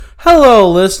Hello,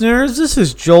 listeners. This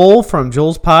is Joel from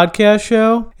Joel's Podcast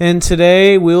Show, and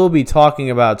today we will be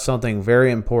talking about something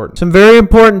very important. Some very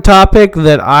important topic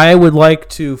that I would like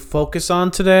to focus on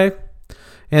today,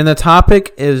 and the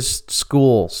topic is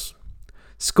schools.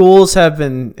 Schools have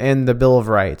been in the Bill of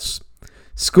Rights.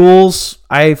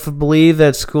 I believe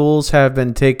that schools have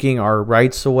been taking our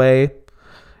rights away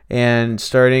and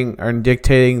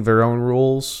dictating their own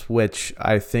rules, which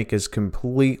I think is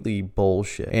completely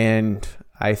bullshit. And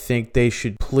I think they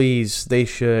should protect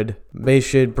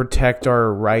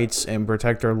our rights and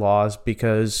protect our laws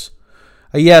because,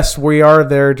 yes, we are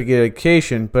there to get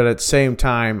education, but at the same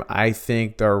time, I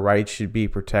think our rights should be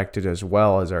protected as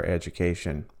well as our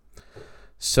education.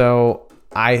 So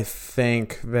I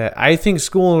think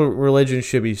school and religion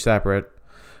should be separate.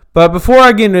 But before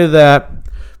I get into that,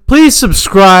 please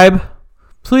subscribe.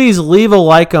 Please leave a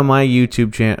like on my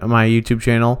YouTube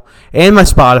channel and my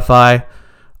Spotify.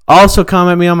 Also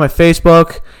comment me on my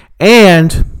Facebook,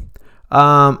 and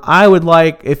I would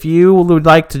like, if you would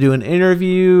like to do an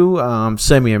interview,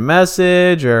 send me a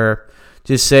message or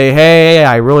just say, hey,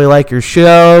 I really like your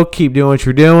show. Keep doing what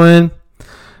you're doing.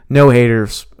 No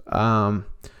haters. Send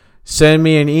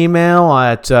me an email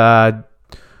at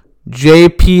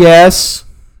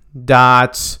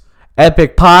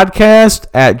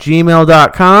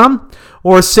jps.epicpodcast@gmail.com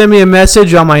or send me a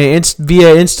message on my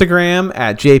via Instagram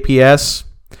at jps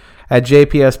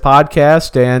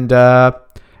podcast. And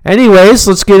anyways,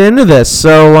 let's get into this.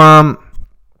 So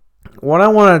what I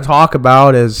want to talk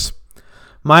about is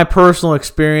my personal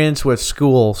experience with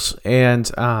schools. And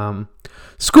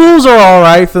schools are all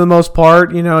right for the most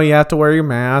part. You know, you have to wear your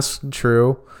mask,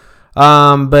 true.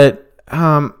 But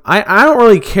I don't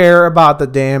really care about the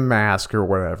damn mask or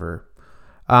whatever.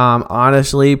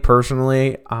 Honestly,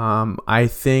 personally, I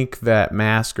think that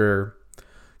masks are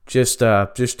just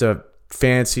a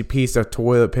fancy piece of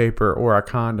toilet paper or a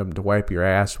condom to wipe your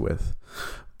ass with.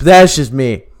 But that's just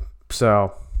me.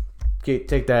 So take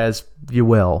that as you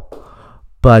will.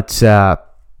 But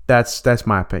that's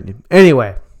my opinion.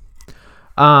 Anyway,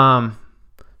 so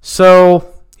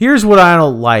here's what I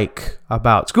don't like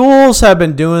about schools. Have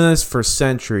been doing this for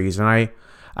centuries, and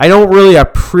I don't really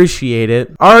appreciate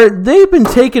it. They've been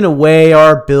taking away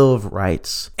our Bill of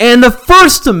Rights. And the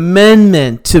First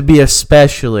Amendment, to be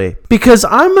especially. Because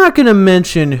I'm not going to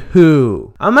mention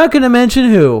who.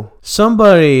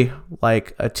 Somebody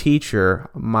like a teacher,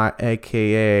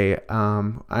 aka,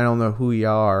 I don't know who you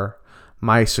are,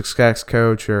 my success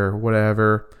coach or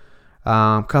whatever,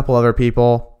 a couple other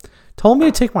people, told me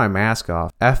to take my mask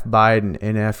off. F Biden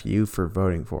and F you for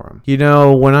voting for him. You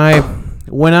know, when I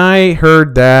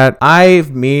heard that, I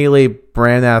immediately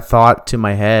ran that thought to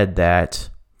my head that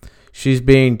she's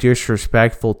being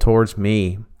disrespectful towards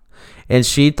me. And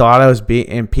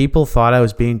people thought I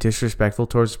was being disrespectful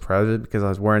towards the president because I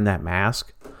was wearing that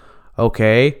mask.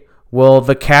 Okay. Well,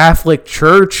 the Catholic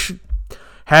Church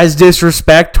has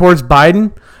disrespect towards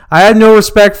Biden. I had no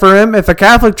respect for him. If the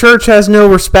Catholic Church has no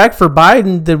respect for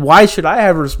Biden, then why should I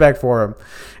have respect for him?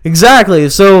 Exactly.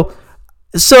 So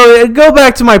go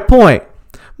back to my point.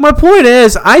 My point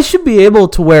is, I should be able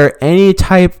to wear any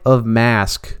type of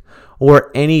mask or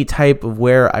any type of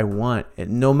wear I want,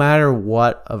 no matter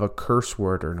what of a curse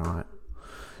word or not.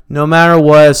 No matter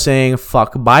what, saying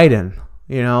fuck Biden,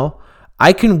 you know,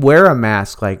 I can wear a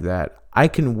mask like that. I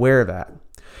can wear that.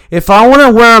 If I want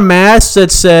to wear a mask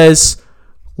that says,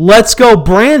 let's go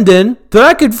Brandon, then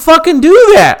I could fucking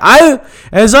do that.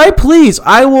 As I please.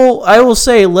 I will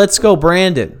say, let's go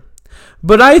Brandon.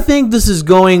 But I think this is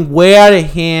going way out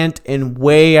of hand and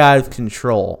way out of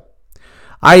control.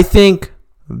 I think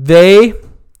the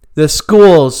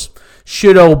schools,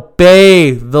 should obey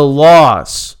the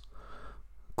laws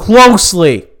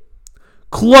closely,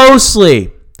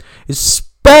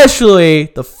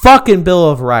 especially the fucking Bill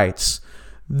of Rights.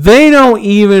 They don't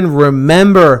even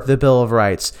remember the Bill of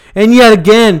Rights. And yet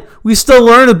again, we still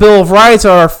learn the Bill of Rights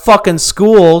at our fucking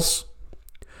schools.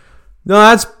 No,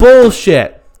 that's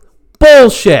bullshit. There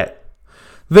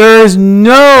is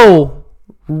no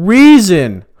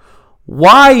reason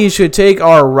why you should take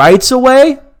our rights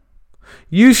away.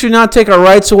 You should not take our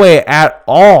rights away at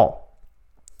all.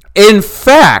 In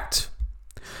fact,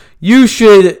 you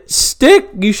should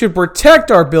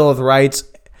protect our Bill of Rights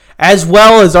as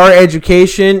well as our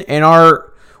education and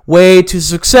our way to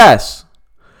success.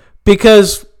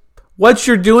 Because what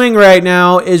you're doing right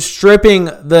now is stripping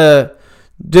the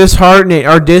disheartening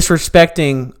or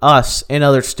disrespecting us and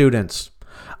other students.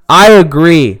 I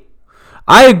agree.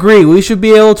 We should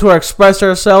be able to express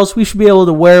ourselves. We should be able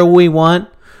to wear what we want.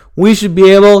 We should be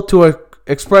able to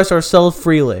express ourselves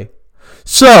freely.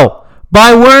 So,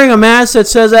 By wearing a mask that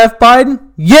says F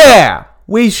Biden? Yeah,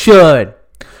 we should.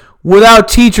 Without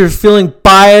teachers feeling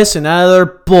biased and other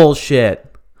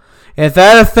bullshit. If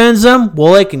that offends them,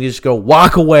 well, they can just go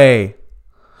walk away.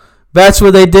 That's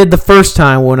what they did the first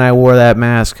time when I wore that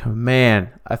mask. Man,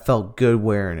 I felt good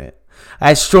wearing it.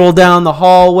 I strolled down the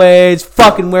hallways,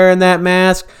 fucking wearing that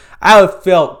mask. I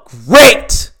felt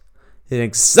great and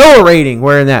exhilarating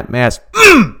wearing that mask.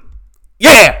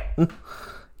 Yeah!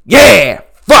 Yeah!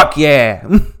 Fuck yeah!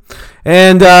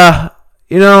 And,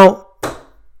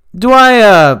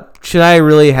 should I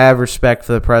really have respect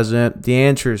for the president? The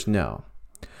answer is no.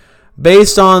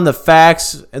 Based on the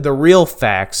facts, the real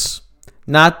facts,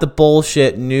 not the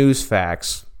bullshit news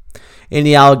facts, and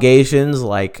the allegations,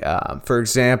 like, for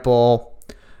example,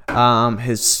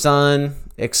 his son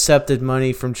accepted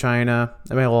money from China.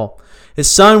 His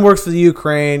son works for the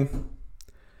Ukraine.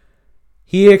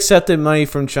 He accepted money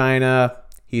from China.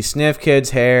 He sniffed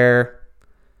kids' hair.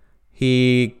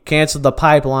 He canceled the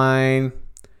pipeline.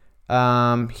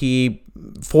 He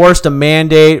forced a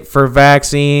mandate for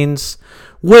vaccines,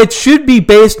 which should be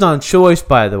based on choice,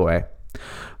 by the way.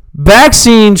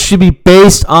 Vaccines should be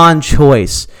based on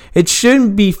choice. It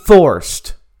shouldn't be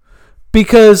forced,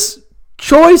 because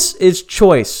choice is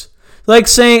choice.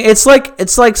 It's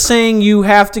like saying you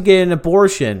have to get an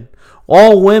abortion.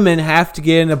 All women have to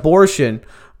get an abortion,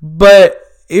 but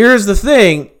here's the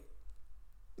thing: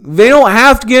 they don't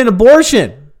have to get an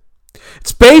abortion.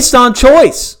 It's based on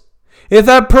choice. If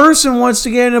that person wants to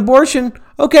get an abortion,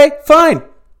 okay, fine.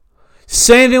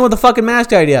 Same thing with the fucking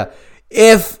mask idea.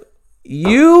 Same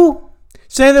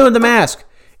thing with the mask.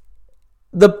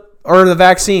 Or the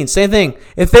vaccine, same thing.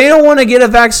 If they don't want to get a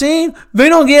vaccine, they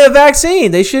don't get a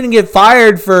vaccine. They shouldn't get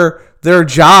fired for their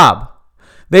job.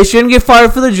 They shouldn't get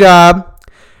fired for the job.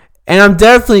 And I'm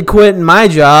definitely quitting my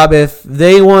job if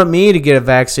they want me to get a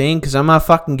vaccine, because I'm not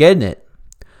fucking getting it.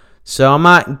 So I'm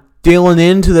not dealing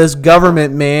into this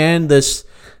government, man, this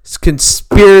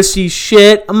conspiracy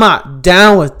shit. I'm not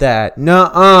down with that.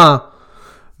 Nuh-uh.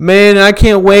 Man, I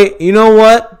can't wait. You know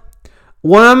what?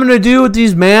 What I'm going to do with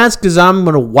these masks is I'm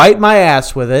going to wipe my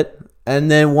ass with it. And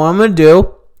then what I'm going to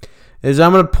do is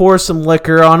I'm going to pour some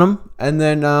liquor on them and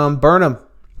then burn them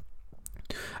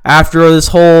after this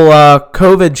whole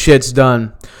COVID shit's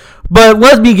done. But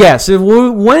let me guess.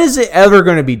 When is it ever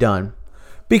going to be done?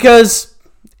 Because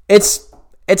it's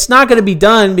not going to be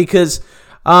done, because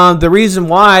the reason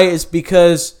why is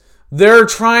because they're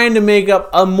trying to make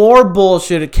up a more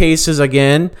bullshit cases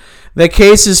again. The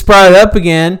case is sprouted up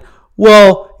again.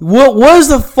 Well, what is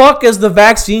the fuck is the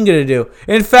vaccine going to do?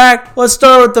 In fact, let's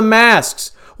start with the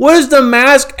masks. What is the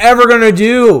mask ever going to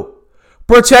do?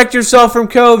 Protect yourself from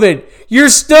COVID. You're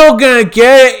still going to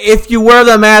get it if you wear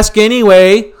the mask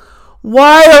anyway.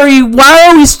 Why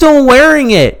are we still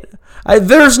wearing it?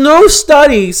 There's no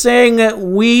study saying that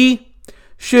we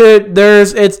should.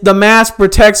 The mask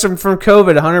protects them from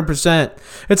COVID 100%.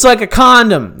 It's like a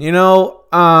condom,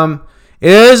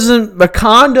 a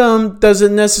condom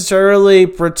doesn't necessarily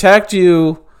protect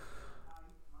you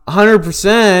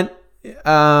 100%.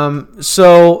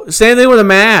 So same thing with a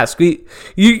mask.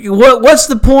 What's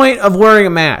the point of wearing a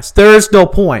mask? There is no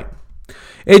point.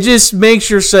 It just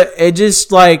makes what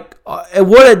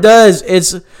it does.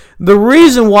 It's the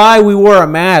reason why we wear a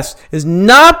mask is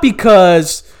not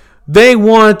because they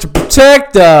want to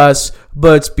protect us,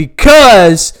 but it's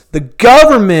because the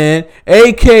government,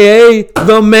 aka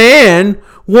the man,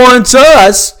 wants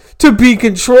us to be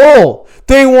controlled.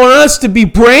 They want us to be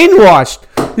brainwashed.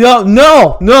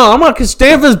 No, I'm not gonna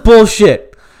stand for this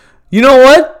bullshit. You know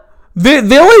what? The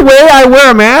only way I wear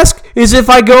a mask is if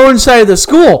I go inside the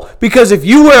school. Because if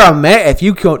you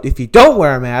don't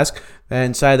wear a mask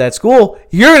inside that school,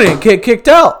 you're gonna get kicked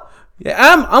out.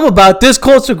 I'm about this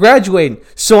close to graduating,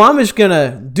 so I'm just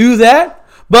gonna do that.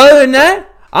 But other than that,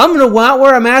 I'm gonna not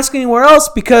wear a mask anywhere else,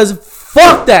 because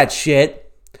fuck that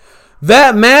shit.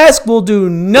 That mask will do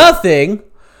nothing.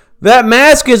 That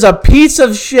mask is a piece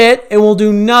of shit and will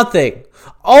do nothing.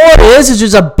 All it is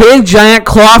just a big giant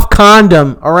cloth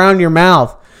condom around your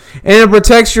mouth, and it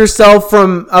protects yourself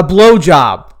from a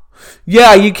blowjob.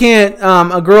 Yeah, you can't.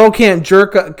 A girl can't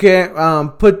jerk off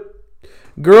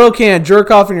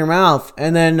in your mouth,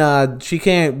 and then she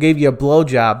can't give you a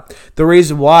blowjob. The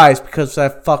reason why is because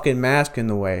of that fucking mask in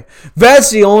the way.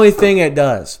 That's the only thing it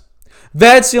does.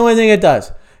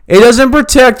 It doesn't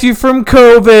protect you from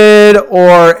COVID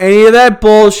or any of that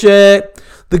bullshit.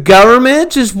 The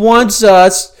government just wants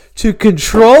us to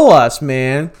control us,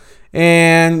 man.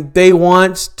 And they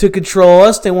want to control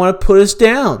us. They want to put us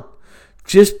down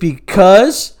just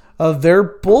because of their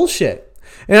bullshit.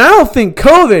 And I don't think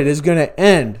COVID is going to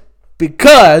end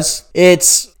because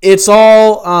it's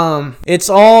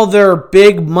all their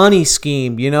big money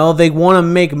scheme. You know, they want to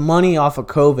make money off of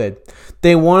COVID.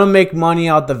 They want to make money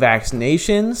off the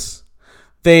vaccinations.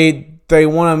 They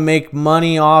want to make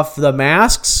money off the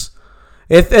masks.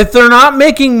 If they're not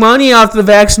making money off the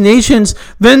vaccinations,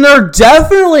 then they're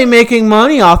definitely making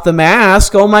money off the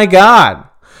mask. Oh my God.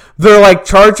 They're like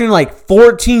charging like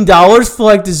 $14 for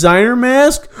like designer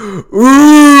mask.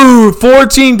 Ooh,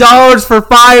 $14 for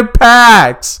 5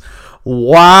 packs.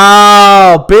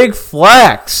 Wow, big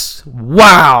flex.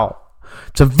 Wow.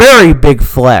 It's a very big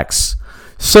flex.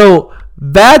 So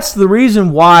that's the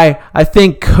reason why I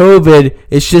think COVID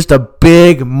is just a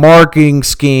big marketing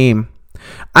scheme.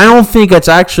 I don't think it's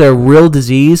actually a real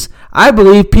disease. I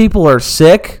believe people are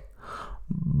sick,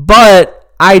 but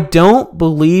I don't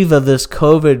believe of this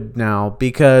COVID now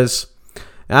because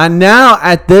now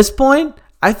at this point,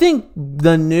 I think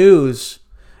the news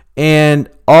and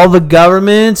all the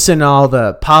governments and all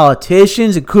the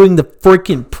politicians, including the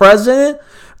freaking president,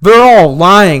 they're all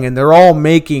lying and they're all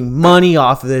making money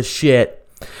off of this shit.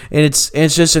 And it's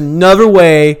just another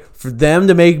way for them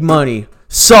to make money.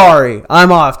 Sorry,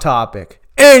 I'm off topic.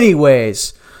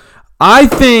 Anyways, I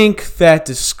think that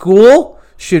the school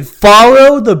should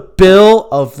follow the Bill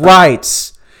of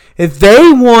Rights. If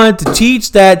they want to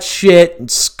teach that shit in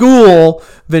school,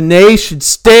 then they should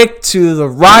stick to the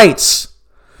rights.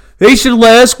 They should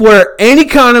let us wear any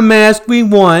kind of mask we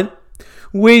want.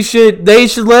 They should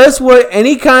let us wear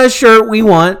any kind of shirt we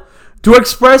want to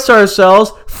express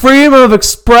ourselves. Freedom of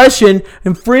expression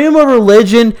and freedom of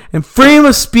religion and freedom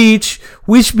of speech.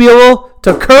 We should be able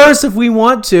to curse if we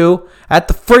want to at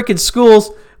the freaking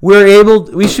schools.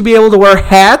 We should be able to wear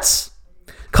hats.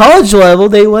 College level,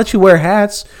 they let you wear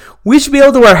hats. We should be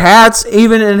able to wear hats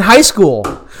even in high school.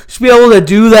 We should be able to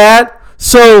do that.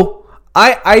 So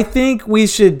I think we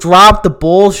should drop the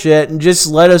bullshit and just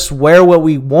let us wear what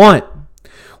we want.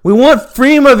 We want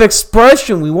freedom of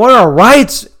expression. We want our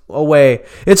rights away.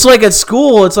 It's like at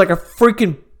school, it's like a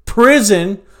freaking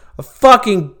prison, a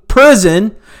fucking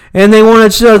prison. And they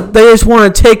just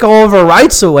want to take all of our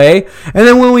rights away. And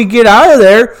then when we get out of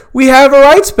there, we have our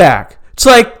rights back. It's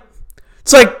like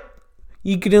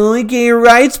you can only get your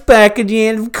rights back at the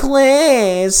end of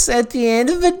class, at the end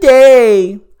of the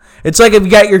day. It's like if you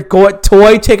got your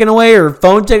toy taken away or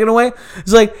phone taken away.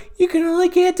 It's like you can only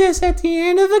get this at the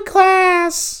end of the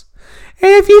class.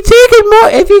 And if you take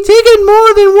it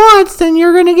more than once, then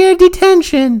you're gonna get a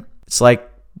detention. It's like,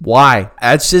 why?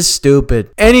 That's just stupid.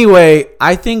 Anyway,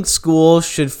 I think schools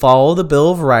should follow the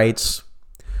Bill of Rights.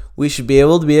 We should be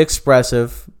able to be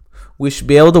expressive. We should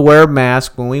be able to wear a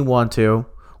mask when we want to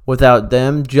without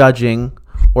them judging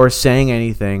or saying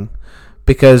anything.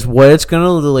 Because what it's going to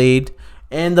lead,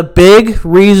 and the big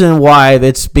reason why,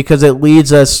 it's because it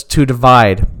leads us to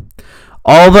divide.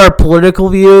 All of our political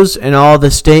views and all the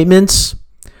statements,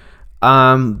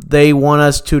 they want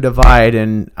us to divide.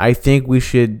 And I think we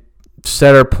should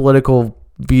set our political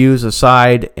views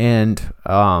aside and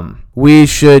we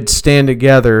should stand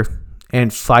together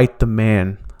and fight the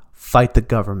man, fight the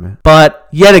government. But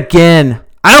yet again,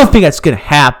 I don't think that's going to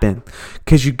happen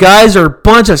because you guys are a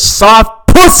bunch of soft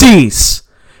pussies,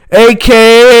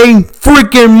 aka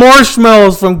freaking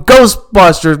marshmallows from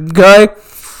Ghostbusters, okay?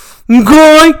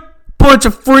 Bunch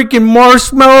of freaking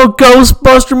marshmallow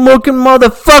Ghostbuster looking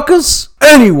motherfuckers.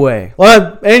 Anyway,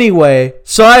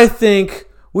 so I think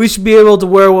we should be able to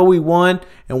wear what we want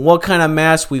and what kind of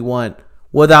mask we want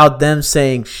without them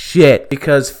saying shit.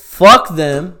 Because fuck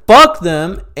them,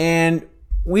 and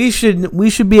we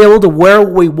should be able to wear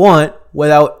what we want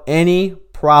without any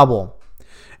problem.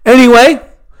 Anyway,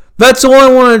 that's all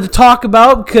I wanted to talk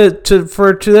about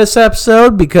for this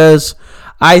episode because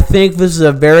I think this is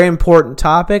a very important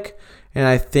topic, and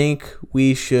I think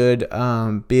we should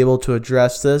be able to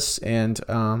address this and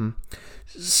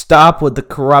stop with the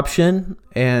corruption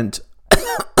and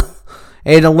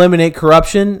eliminate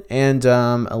corruption and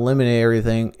eliminate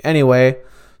everything. Anyway,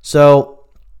 so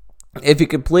if you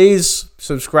could please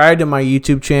subscribe to my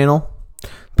YouTube channel.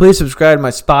 Please subscribe to my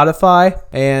Spotify.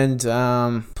 And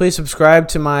please subscribe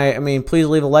to please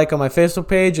leave a like on my Facebook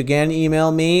page. Again,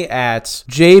 email me at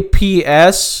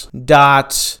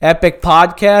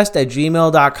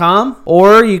jps.epicpodcast@gmail.com.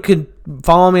 Or you could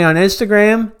follow me on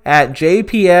Instagram at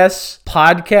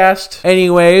jpspodcast.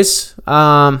 Anyways,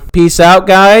 peace out,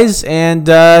 guys.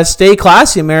 And stay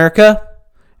classy, America.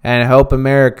 And I hope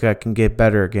America can get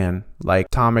better again. Like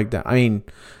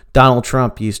Donald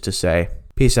Trump used to say.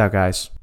 Peace out, guys.